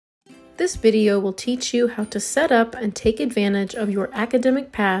This video will teach you how to set up and take advantage of your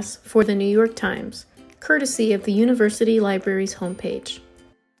academic pass for the New York Times, courtesy of the University Library's homepage.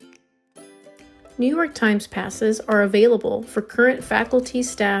 New York Times passes are available for current faculty,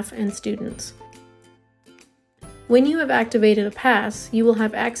 staff, and students. When you have activated a pass, you will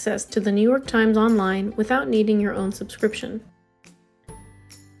have access to the New York Times online without needing your own subscription.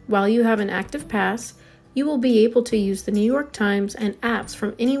 While you have an active pass, you will be able to use the New York Times and apps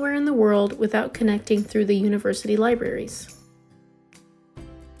from anywhere in the world without connecting through the university libraries.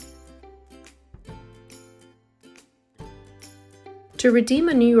 To redeem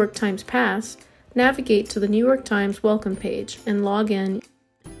a New York Times pass, navigate to the New York Times welcome page and log in.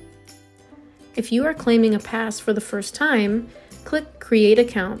 If you are claiming a pass for the first time, click Create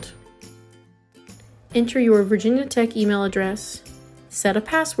Account. Enter your Virginia Tech email address, set a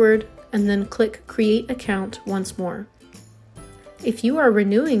password, and then click Create Account once more. If you are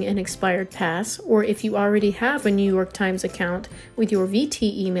renewing an expired pass, or if you already have a New York Times account with your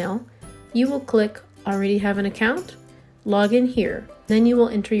VT email, you will click Already Have an Account? Log in here. Then you will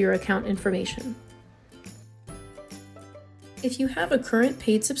enter your account information. If you have a current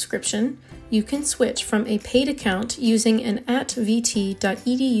paid subscription, you can switch from a paid account using an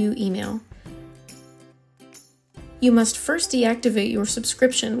 @vt.edu email. You must first deactivate your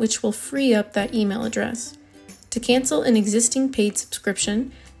subscription, which will free up that email address. To cancel an existing paid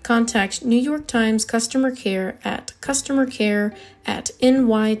subscription, contact New York Times customer care at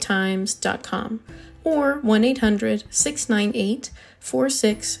customercare@nytimes.com or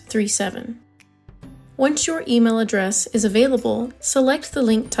 1-800-698-4637. Once your email address is available, select the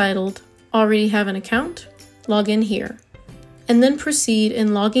link titled Already Have an Account? Log in here, and then proceed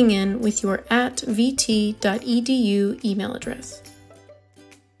in logging in with your @vt.edu email address.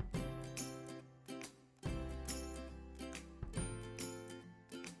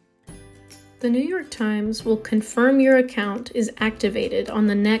 The New York Times will confirm your account is activated on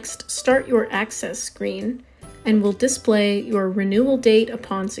the next Start Your Access screen and will display your renewal date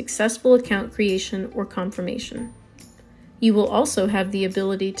upon successful account creation or confirmation. You will also have the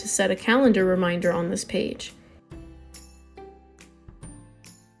ability to set a calendar reminder on this page.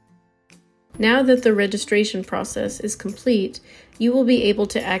 Now that the registration process is complete, you will be able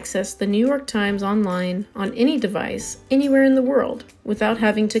to access the New York Times online on any device, anywhere in the world, without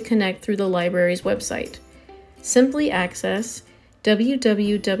having to connect through the library's website. Simply access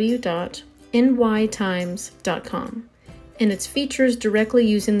www.nytimes.com and its features directly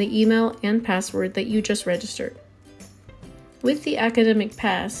using the email and password that you just registered. With the Academic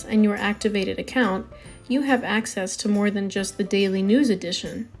Pass and your activated account, you have access to more than just the daily news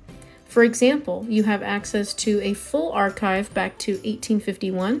edition. For example, you have access to a full archive back to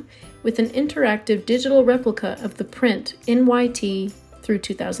 1851 with an interactive digital replica of the print NYT through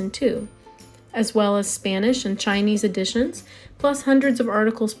 2002, as well as Spanish and Chinese editions, plus hundreds of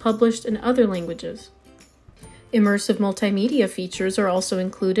articles published in other languages. Immersive multimedia features are also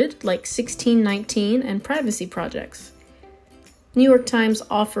included, like 1619 and privacy projects. New York Times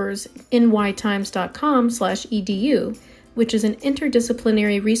offers nytimes.com/edu, which is an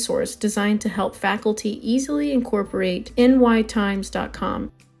interdisciplinary resource designed to help faculty easily incorporate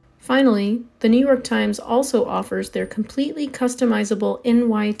nytimes.com. Finally, the New York Times also offers their completely customizable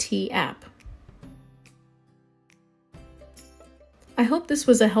NYT app. I hope this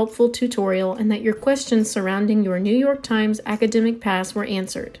was a helpful tutorial and that your questions surrounding your New York Times academic pass were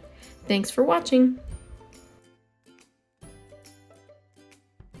answered. Thanks for watching.